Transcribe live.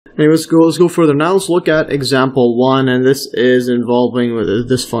Anyways, let's go further. Now let's look at example 1, and this is involving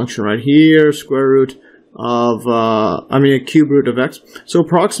this function right here, square root of, a cube root of x. So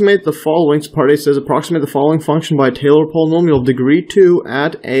approximate the following. So part A says approximate the following function by a Taylor polynomial of degree 2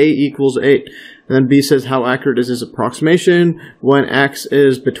 at a equals 8. And then B says how accurate is this approximation when x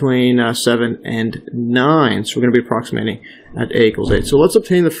is between 7 and 9. So we're going to be approximating at a equals 8. So let's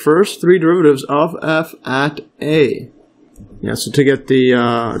obtain the first three derivatives of f at a. Yeah, so to get the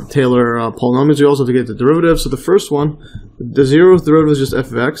Taylor polynomials, you also have to get the derivative. So the first one, the zeroth derivative is just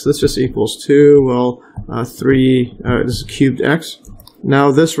f of x. This just equals 2, well, 3, this is cubed x.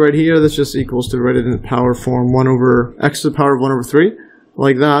 Now this right here, this just equals to, write it in the power form, 1 over x to the power of 1 over 3,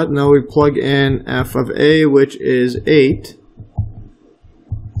 like that. Now we plug in f of a, which is 8.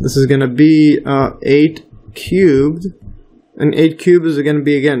 This is going to be 8 cubed. And 8 cubed is going to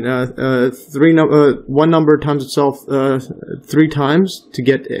be, again, one number times itself 3 times to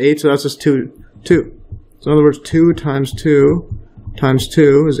get 8, so that's just 2. So in other words, 2 times 2 times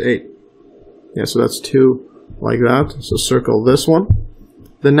 2 is 8. Yeah, so that's 2 like that. So circle this one.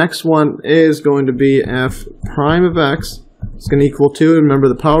 The next one is going to be f prime of x. It's going to equal 2. Remember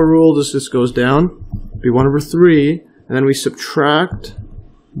the power rule, this just goes down. Be 1 over 3, and then we subtract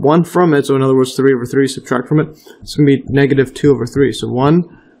 1 from it, so in other words 3 over 3, subtract from it, it's going to be negative 2 over 3. So 1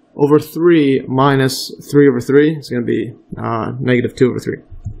 over 3 minus 3 over 3 is going to be negative 2 over 3.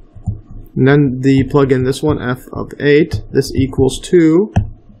 And then plug in this one, f of 8, this equals 2.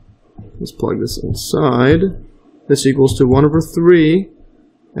 Let's plug this inside. This equals to 1 over 3,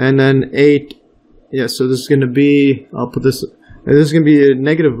 and then 8. Yeah, so this is going to be, I'll put this, and this is going to be a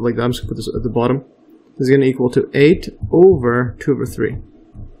negative like that. I'm just going to put this at the bottom. This is going to equal to 8 over 2 over 3.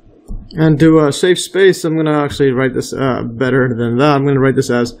 And to save space, I'm going to actually write this better than that. I'm going to write this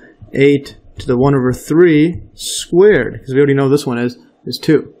as 8 to the 1 over 3 squared, because we already know this one is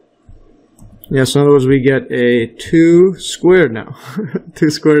 2. Yeah, so in other words, we get a 2 squared now. 2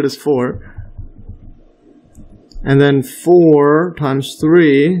 squared is 4. And then 4 times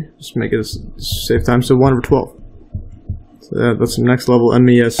 3, just make it save time, so 1 over 12. So that's some next level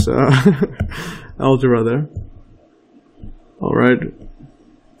MES algebra there. Alright.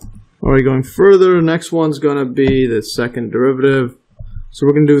 Alright, going further, the next one's going to be the second derivative. So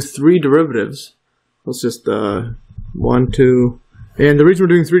we're going to do 3 derivatives. Let's just, 1, 2, and the reason we're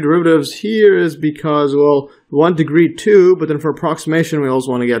doing 3 derivatives here is because, well, we want degree 2, but then for approximation we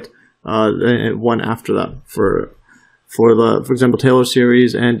also want to get one after that for example Taylor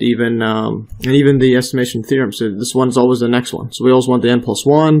series and even the estimation theorem. So this one's always the next one. So we always want the n plus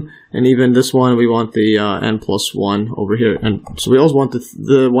 1, and even this one we want the n plus 1 over here, and so we always want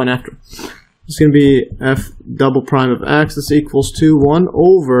the one after. It's going to be f double prime of x. This equals to 1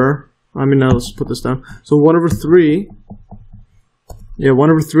 over. Now let's put this down. So 1 over 3. Yeah, 1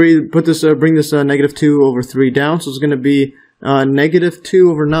 over 3. Put this bring this negative 2 over 3 down. So it's going to be negative 2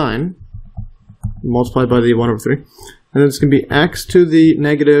 over 9 multiplied by the 1 over 3. And then it's going to be x to the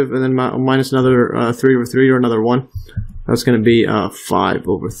negative, and then minus another 3 over 3, or another 1. That's going to be 5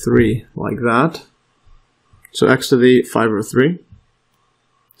 over 3, like that. So x to the 5 over 3.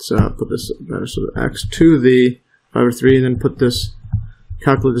 So put this better, so x to the 5 over 3, and then put this,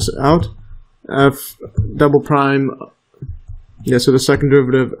 calculate this out. F double prime, yeah, so the second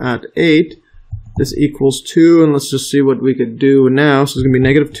derivative at 8, this equals 2, and let's just see what we could do now. So it's going to be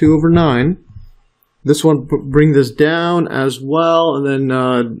negative 2 over 9. This one, bring this down as well, and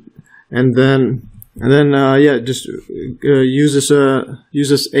then yeah, just use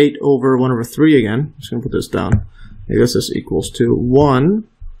this 8 over 1 over 3 again. Just gonna put this down. I guess this equals to 1,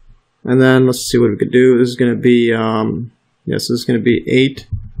 and then let's see what we could do. This is gonna be yes, this is gonna be 8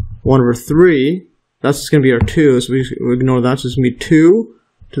 1 over 3. That's just gonna be our 2, so we ignore that. So it's gonna be 2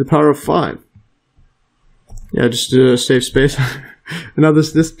 to the power of 5. Yeah, just to save space. Now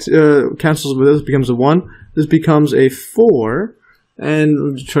this cancels with this, becomes a 1. This becomes a 4, and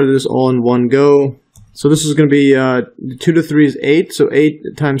we'll try to do this all in one go. So this is going to be 2 to 3 is 8, so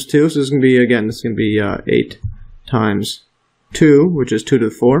 8 times 2. So this is going to be, again, this is going to be 8 times 2, which is 2 to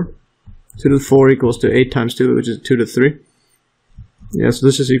the 4. 2 to the 4 equals to 8 times 2, which is 2 to the 3. Yeah, so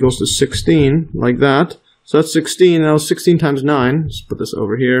this just equals to 16, like that. So that's 16. Now 16 times 9. Let's put this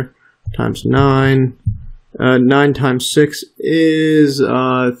over here. Times 9. 9 times 6 is,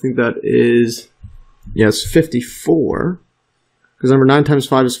 I think that is, yes, 54. Because remember, 9 times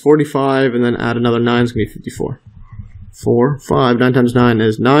 5 is 45, and then add another 9 is going to be 54. 4, 5, 9 times 9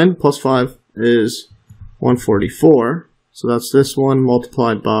 is 9, plus 5 is 144. So that's this one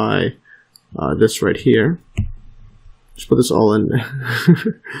multiplied by this right here. Just put this all in there.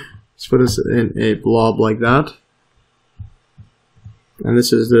 Just put this in a blob like that. and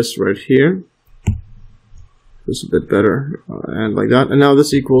this is this right here. This is a bit better, and like that. And now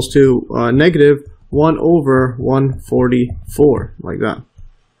this equals to negative 1 over 144, like that.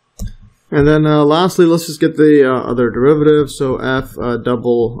 And then lastly, let's just get the other derivative. So f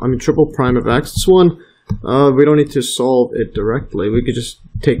triple prime of x. This one, we don't need to solve it directly. We could just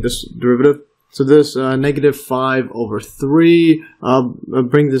take this derivative. So this negative 5 over 3,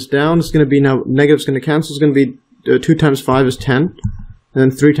 bring this down. It's going to be now, negative's going to cancel. It's going to be 2 times 5 is 10. And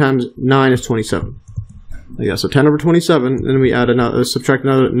then 3 times 9 is 27. Yeah, so 10 over 27. And then we add another, subtract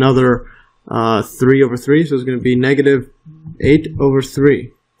another 3 over 3. So it's going to be negative 8 over 3.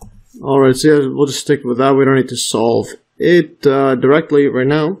 Alright, so yeah, we'll just stick with that. We don't need to solve it directly right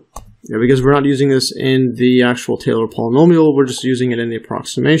now. Yeah, because we're not using this in the actual Taylor polynomial, we're just using it in the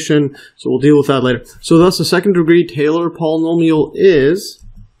approximation. So we'll deal with that later. So thus the second degree Taylor polynomial is,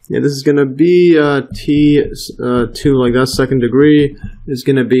 yeah, this is going to be t2 like that. Second degree is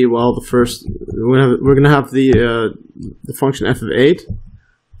going to be, well, the first, we're going to have the function f of 8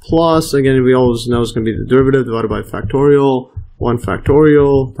 plus, again, we always know it's going to be the derivative divided by factorial, 1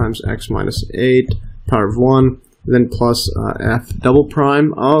 factorial times x minus 8 power of 1, then plus f double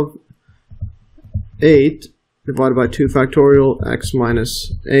prime of 8 divided by 2 factorial x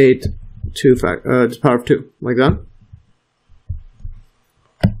minus 8 to the power of 2, like that.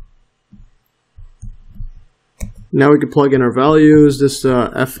 Now we can plug in our values. This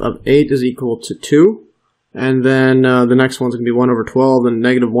f of 8 is equal to 2. And then the next one's going to be 1 over 12 and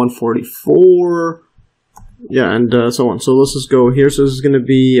negative 144. Yeah, and so on. So let's just go here. So this is going to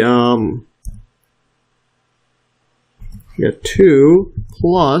be 2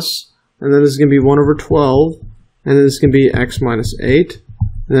 plus, and then this is going to be 1 over 12, and then this is going to be x minus 8.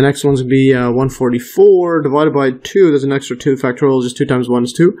 And the next one's going to be 144 divided by 2. There's an extra 2 factorial, just 2 times 1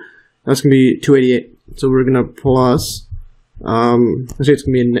 is 2. That's going to be 288. So we're going to plus, actually it's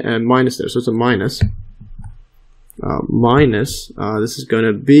going to be a minus there, so it's a minus. This is going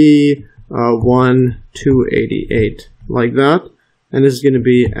to be 288, like that. And this is going to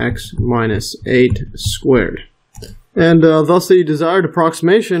be x minus 8 squared. And thus the desired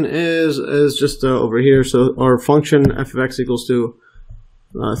approximation is just over here. So our function f of x equals to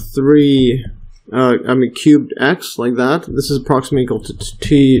cubed x, like that. This is approximately equal to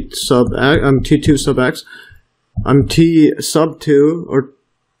t sub x, t2 sub x. T sub 2, or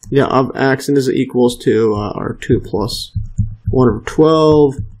yeah, of x, and this equals to our 2 plus 1 over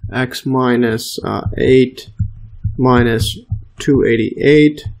 12 x minus 8 minus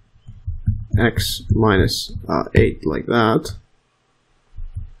 288 x minus 8, like that,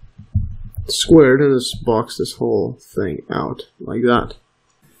 squared, and just box this whole thing out like that.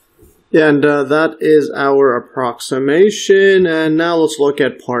 Yeah, and that is our approximation. And now let's look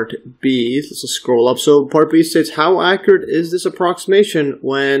at part B. Let's just scroll up. So part B states, how accurate is this approximation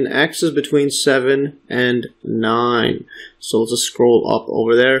when x is between 7 and 9? So let's just scroll up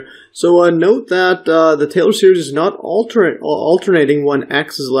over there. So note that the Taylor series is not alternating when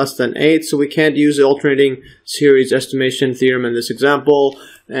x is less than 8, so we can't use the alternating series estimation theorem in this example.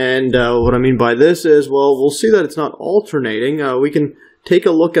 And what I mean by this is, well, we'll see that it's not alternating. We can take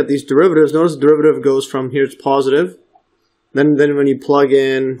a look at these derivatives. Notice the derivative goes from here, it's positive. Then when you plug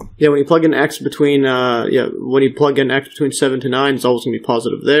in, when you plug in x between, when you plug in x between 7 to 9, it's always going to be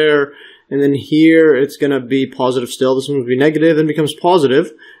positive there. And then here, it's going to be positive still. This one will be negative, then becomes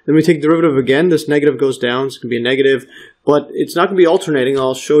positive. Then we take derivative again. This negative goes down. It's going to be a negative. But it's not going to be alternating.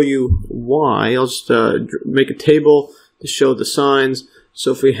 I'll show you why. I'll just make a table to show the signs.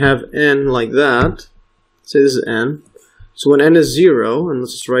 So if we have n like that, say this is n. So when n is 0, and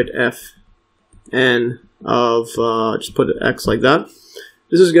let's just write f n of, just put x like that.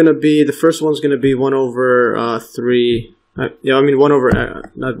 This is going to be, the first one's going to be 1 over 3. 1 over,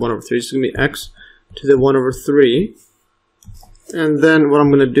 not 1 over 3, it's going to be x to the 1 over 3. And then what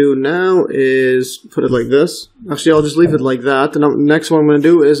I'm going to do now is put it like this. Actually, I'll just leave it like that. And the next one I'm going to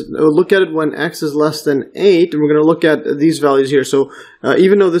do is look at it when x is less than 8. And we're going to look at these values here. So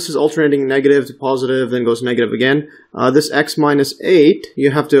even though this is alternating negative to positive, then goes negative again, this x minus 8,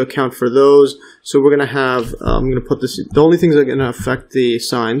 you have to account for those. So we're going to have, I'm going to put this, the only things that are going to affect the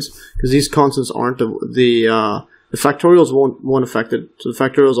signs, because these constants aren't the factorials won't affect it. So the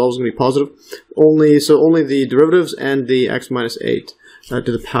factorial is always going to be positive. Only the derivatives and the x minus 8 to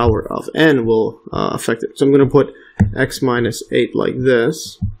the power of n will affect it. So I'm going to put x minus 8 like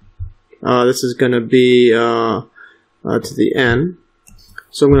this. This is going to be to the n.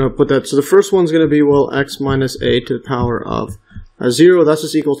 So I'm going to put that. So the first one's going to be, well, x minus 8 to the power of 0. That's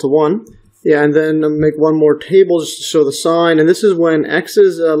just equal to 1. Yeah, and then make one more table just to show the sign. And this is when x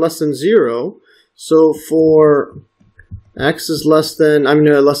is less than 0. So for x is less than,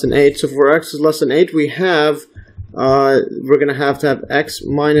 less than 8. So for x is less than 8, we have, we're going to have x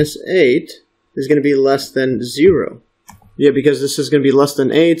minus 8 is going to be less than 0. Yeah, because this is going to be less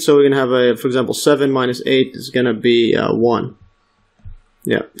than 8, so we're going to have, for example, 7 minus 8 is going to be 1.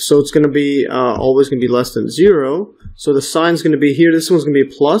 Yeah, so it's going to be always going to be less than 0. So the sign's going to be here. This one's going to be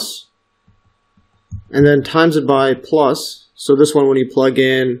a plus, and then times it by plus. So this one, when you plug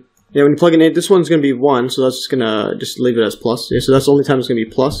in, when you plug in 8, this one's going to be 1. So that's just going to just leave it as plus. Yeah, so that's the only time it's going to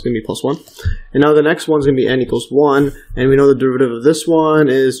be plus. It's going to be plus 1. And now the next one's going to be n equals 1, and we know the derivative of this one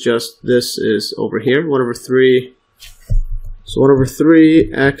is just this is over here, 1 over 3. So 1 over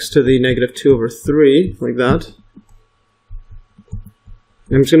 3 x to the negative 2 over 3, like that.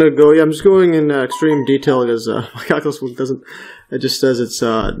 I'm just gonna go. Yeah, I'm just going in extreme detail because my calculus book doesn't. It just says it's.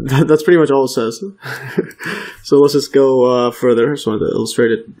 That's pretty much all it says. So let's just go further. I just wanted to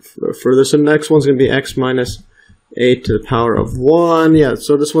illustrate it further. So the next one's gonna be x minus 8 to the power of 1. Yeah.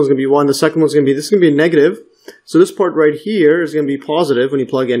 So this one's gonna be 1. The second one's gonna be. This is gonna be a negative. So this part right here is gonna be positive when you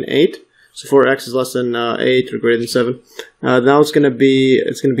plug in 8. So for x is less than 8 or greater than 7. Now it's gonna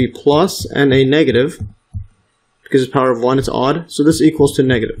be plus and a negative. Because it's power of 1, it's odd. So this equals to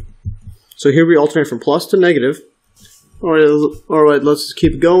negative. So here we alternate from plus to negative. Alright, let's just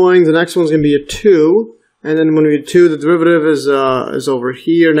keep going. The next one's going to be a 2. And then when we do 2, the derivative is over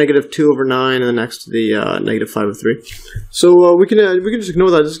here, negative 2 over 9, and then next to the negative 5 over 3. So we can just ignore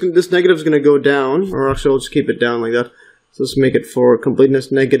that. This negative is going to go down, or actually I'll just keep it down like that. So let's make it for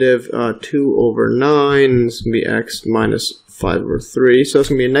completeness, negative 2 over 9. This is going to be x minus 5 over 3. So that's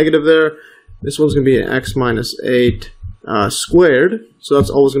going to be a negative there. This one's going to be an x minus 8 squared, so that's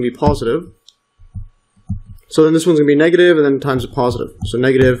always going to be positive. So then this one's going to be negative, and then times a positive. So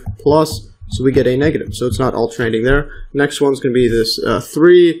negative plus, so we get a negative. So it's not alternating there. Next one's going to be this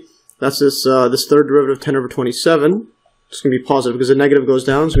 3. That's this third derivative, 10 over 27. It's going to be positive because the negative goes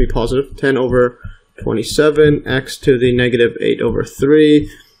down, so it's going to be positive. 10 over 27, x to the negative 8 over 3.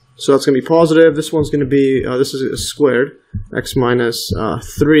 So that's going to be positive. This one's going to be, this is squared, x minus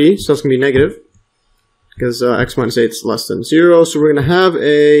 3. So that's going to be negative because x minus 8 is less than 0. So we're going to have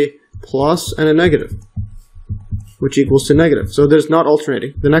a plus and a negative, which equals to negative. So there's not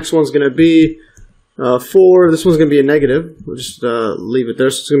alternating. The next one's going to be 4. This one's going to be a negative. We'll just leave it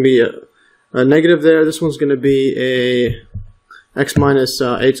there. So it's going to be a negative there. This one's going to be a x minus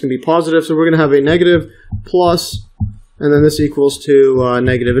 8 is going to be positive. So we're going to have a negative plus. And then this equals to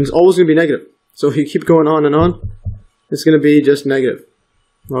negative, and it's always going to be negative. So if you keep going on and on, it's going to be just negative.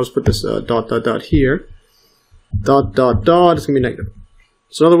 I'll just put this dot here. Dot, it's going to be negative.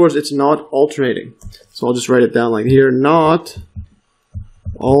 So in other words, it's not alternating. So I'll just write it down like here, not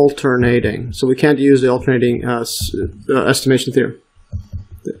alternating. So we can't use the alternating estimation theorem.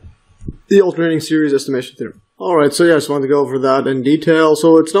 The alternating series estimation theorem. Alright, so yeah, I just wanted to go over that in detail.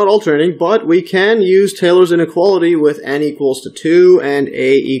 So it's not alternating, but we can use Taylor's inequality with n equals to 2 and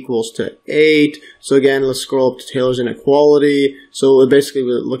a equals to 8. So again, let's scroll up to Taylor's inequality. So basically,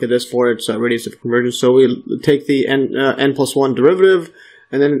 we look at this for its radius of convergence. So we take the n plus 1 derivative,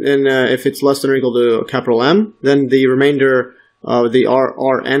 and then if it's less than or equal to capital M, then the remainder, the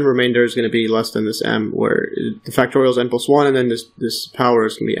Rn remainder is going to be less than this m, where the factorial is n plus 1, and then this power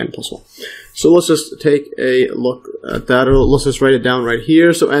is going to be n plus 1. So let's just take a look at that, or let's just write it down right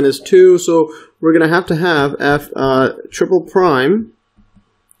here. So n is 2, so we're going to have f triple prime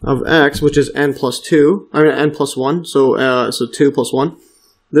of x, which is n plus 2, n plus 1, so 2 plus 1.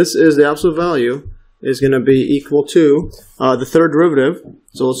 This is the absolute value is going to be equal to the third derivative.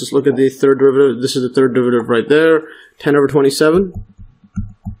 So let's just look at the third derivative. This is the third derivative right there, 10 over 27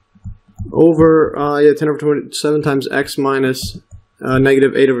 over 10 over 27 times x minus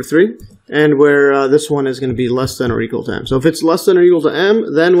negative 8 over 3, and where this one is going to be less than or equal to m. So if it's less than or equal to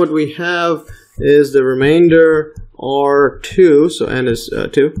m, then what we have is the remainder r2, so n is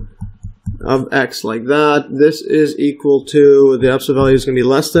 2, of x, like that. This is equal to, the absolute value is going to be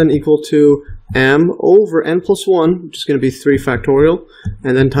less than equal to m over n plus 1, which is going to be 3 factorial,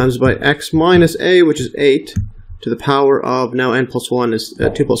 and then times by x minus a, which is 8, to the power of, now n plus 1 is,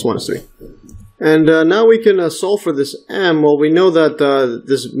 2 plus 1 is 3. And now we can solve for this m. Well, we know that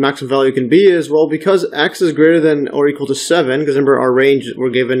this maximum value can be is, well, because x is greater than or equal to 7, because remember our range we're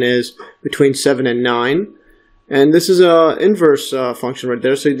given is between 7 and 9. And this is a inverse function right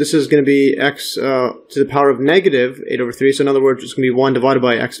there. So this is going to be x to the power of negative 8 over 3. So in other words, it's going to be 1 divided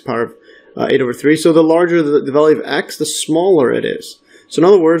by x to the power of 8 over 3. So the larger the value of x, the smaller it is. So in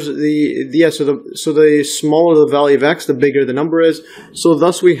other words, so the smaller the value of x, the bigger the number is. So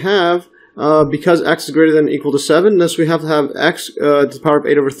thus we have, because x is greater than or equal to 7, thus we have to have x to the power of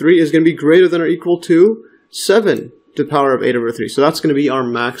 8 over 3 is going to be greater than or equal to 7. to the power of 8 over 3. So that's going to be our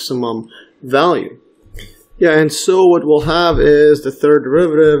maximum value. Yeah, and so what we'll have is the third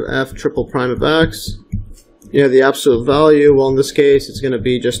derivative, f triple prime of x. Yeah, the absolute value, well in this case it's going to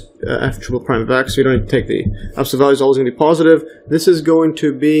be just f triple prime of x, so you don't need to take the absolute value, is always going to be positive. This is going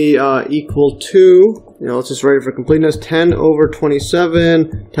to be equal to, let's just write it for completeness, 10 over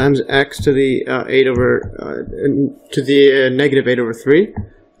 27 times x to the negative 8 over 3,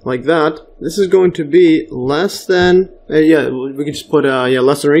 like that. This is going to be less than, we can just put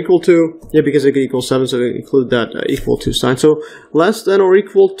less than or equal to, because it could equal 7, so we include that equal to sign. So less than or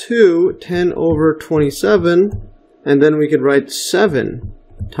equal to 10 over 27, and then we could write 7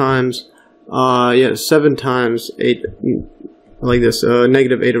 times 7 times 8, like this,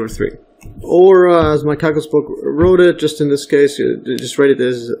 negative 8 over 3. Or as my calculus book wrote it, just in this case, just write it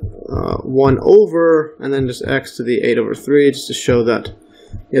as 1 over, and then just x to the 8 over 3, just to show that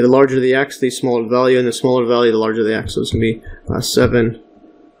the larger the x, the smaller the value, and the smaller the value, the larger the x. So it's going to be 7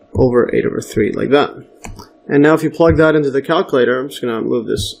 over 8 over 3, like that. And now if you plug that into the calculator, I'm just going to move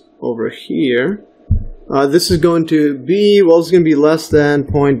this over here. This is going to be, well, it's going to be less than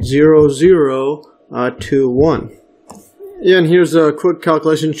 0.0021. Yeah, and here's a quick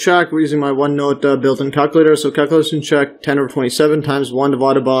calculation check. We're using my OneNote built-in calculator. So calculation check, 10 over 27 times 1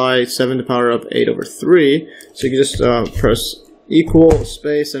 divided by 7 to the power of 8 over 3. So you can just press equal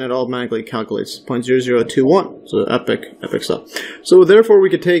space and it automatically calculates 0.0021. So epic stuff. So therefore we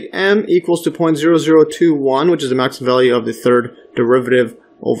could take m equals to 0.0021, which is the maximum value of the third derivative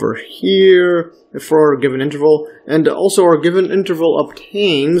over here for our given interval. And also our given interval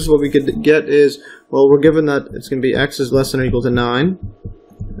obtains, what we could get is, well, we're given that it's going to be x is less than or equal to 9,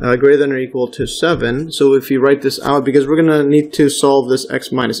 greater than or equal to 7. So if you write this out, because we're going to need to solve this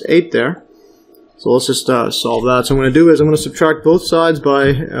x minus 8 there. So let's just solve that. So what I'm going to do is I'm going to subtract both sides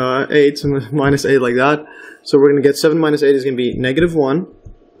by 8, so minus 8 like that. So we're going to get 7 minus 8 is going to be negative 1,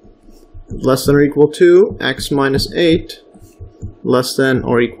 less than or equal to x minus 8, less than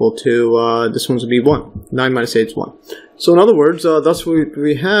or equal to, this one's going to be 1. 9 minus 8 is 1. So in other words, thus what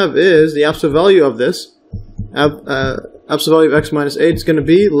we have is the absolute value of this, absolute value of x minus 8 is going to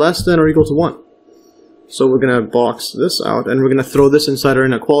be less than or equal to 1. So we're going to box this out, and we're going to throw this inside our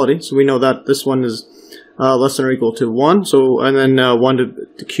inequality. So we know that this one is less than or equal to 1. So, and then 1 to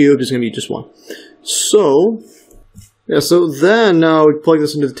the cubed is going to be just 1. So, so then we plug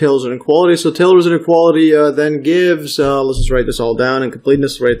this into the Taylor's inequality. So Taylor's inequality then gives, let's just write this all down in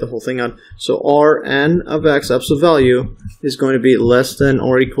completeness, write the whole thing out. So Rn of x, absolute value, is going to be less than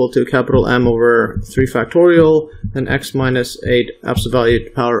or equal to capital M over 3 factorial, and x minus 8, absolute value to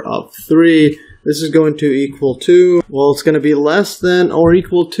the power of 3. This is going to equal to, well, it's going to be less than or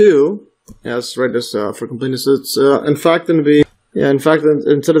equal to, let's write this for completeness. It's in fact going to be,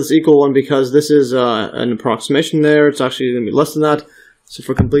 instead of this equal one, because this is an approximation there, it's actually going to be less than that. So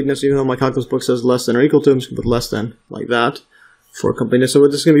for completeness, even though my calculus book says less than or equal to, I'm just going to put less than, like that, for completeness. So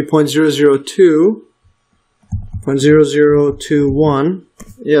this is going to be 0.0021.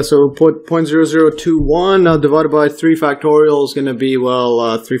 Yeah, so we'll put 0.0021 now divided by 3 factorial is going to be,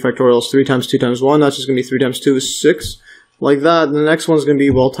 well, 3 factorial is 3 times 2 times 1. That's just going to be 3 times 2 is 6, like that. And the next one is going to be,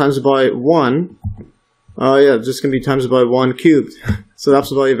 well, times it by 1. It's just going to be times it by 1 cubed. So the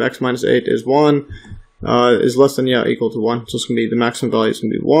absolute value of x minus 8 is 1, is less than, equal to 1. So it's going to be, the maximum value is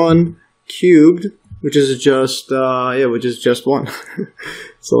going to be 1 cubed, which is just, 1.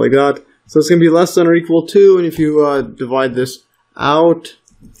 So like that. So it's going to be less than or equal to, and if you divide this out,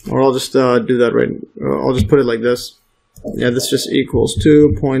 or I'll just do that right, I'll just put it like this. Yeah, this just equals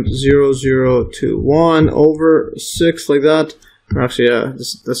to 0.0021 over 6, like that. Or actually,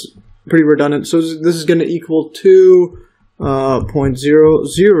 that's pretty redundant. So this is going to equal to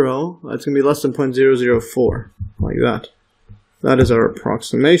 0.00. That's going to be less than 0.004, like that. That is our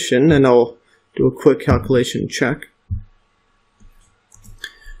approximation, and I'll do a quick calculation check.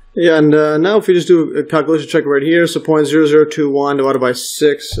 Yeah, and now if we just do a calculation check right here, so 0.0021 divided by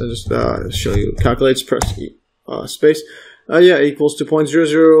 6, I'll just show you, calculates, press space, equals to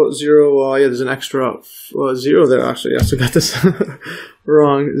 0.000, there's an extra 0 there actually, so I got this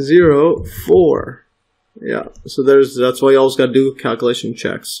wrong, 0.4, so that's why you always got to do calculation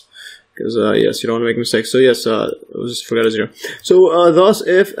checks. Because, you don't want to make mistakes. So, I just forgot a 0. So, thus,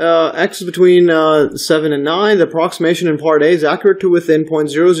 if x is between 7 and 9, the approximation in part A is accurate to within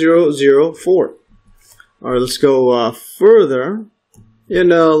 0.0004. Alright, let's go further. And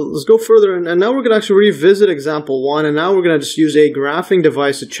let's go further. And now we're going to actually revisit example 1. And now we're going to just use a graphing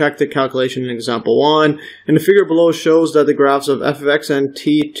device to check the calculation in example 1. And the figure below shows that the graphs of f of x and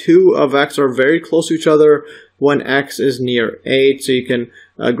t2 of x are very close to each other when x is near 8. So you can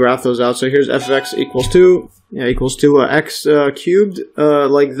graph those out. So here's f of x equals 2, yeah, equals to x cubed,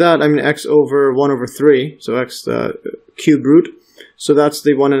 like that. I mean x over 1 over 3, so x cubed root. So that's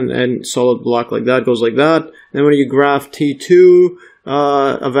the one and solid block like that, goes like that. And when you graph t2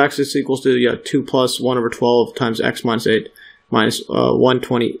 of x is equals to 2 plus 1 over 12 times x minus 8 minus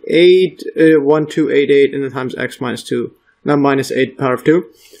 128, 1288, and then times x minus 2, not minus 8 power of 2.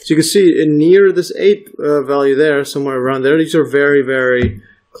 So you can see near this 8 value there, somewhere around there, these are very, very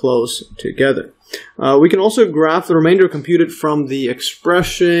close together. We can also graph the remainder computed from the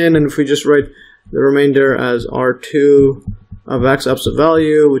expression, and if we just write the remainder as R2 of x absolute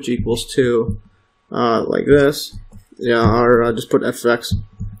value, which equals to like this, or just put f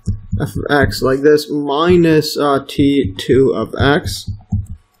of x like this, minus t2 of x,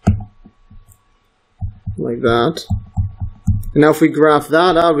 like that. And now if we graph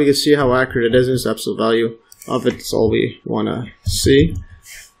that out, we can see how accurate it is. It's absolute value of it. That's all we want to see.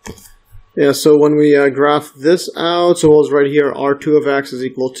 Yeah, so when we graph this out, so we'll write here R2 of x is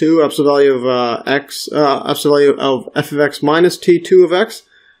equal to absolute value of absolute value of f of x minus t2 of x,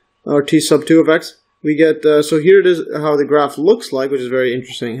 or t sub 2 of x. We get, so here it is how the graph looks like, which is very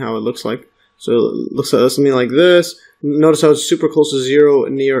interesting how it looks like. So it looks like something like this. Notice how it's super close to 0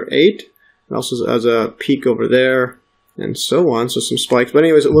 near 8. It also has a peak over there, and so on, so some spikes. But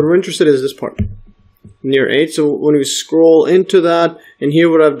anyways, what we're interested in is this part, near 8. So when we scroll into that, and here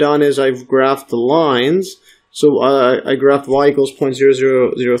what I've done is I've graphed the lines. So I graphed y equals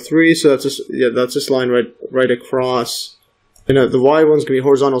 0.0003, so that's this, that's this line right across. And the y one's going to be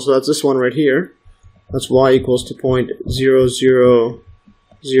horizontal, so that's this one right here. That's y equals to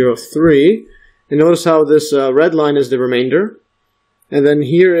 0.0003. And notice how this red line is the remainder. And then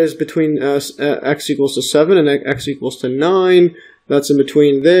here is between x equals to 7 and x equals to 9. That's in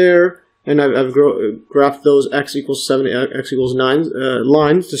between there. And I've graphed those x equals 7, x equals 9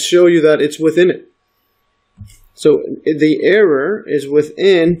 lines to show you that it's within it. So the error is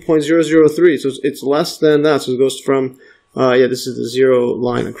within 0.003. So it's less than that. So it goes from, this is the 0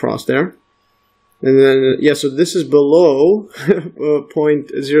 line across there. And then, so this is below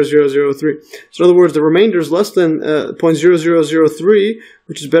 0.0003. So in other words, the remainder is less than 0.0003,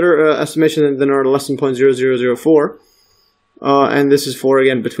 which is better estimation than our less than 0.0004. And this is for,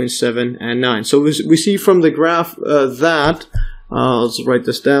 again, between 7 and 9. So we see from the graph that, let's write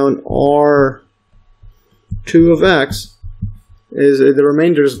this down, R2 of x is, the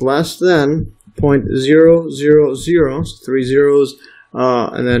remainder is less than 0.000, so 3 zeros,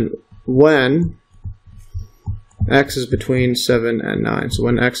 and then when x is between 7 and 9. So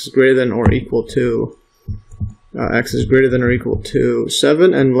when x is greater than or equal to, x is greater than or equal to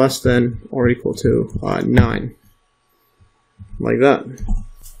 7 and less than or equal to 9. Like that.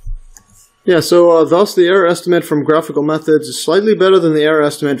 Yeah, so thus the error estimate from graphical methods is slightly better than the error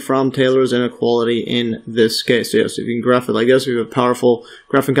estimate from Taylor's inequality in this case. So yes, if you can graph it like this, we have a powerful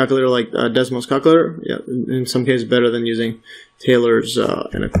graphing calculator like Desmos calculator. Yeah, in some cases better than using Taylor's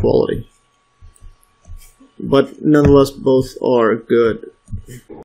inequality. But nonetheless, both are good.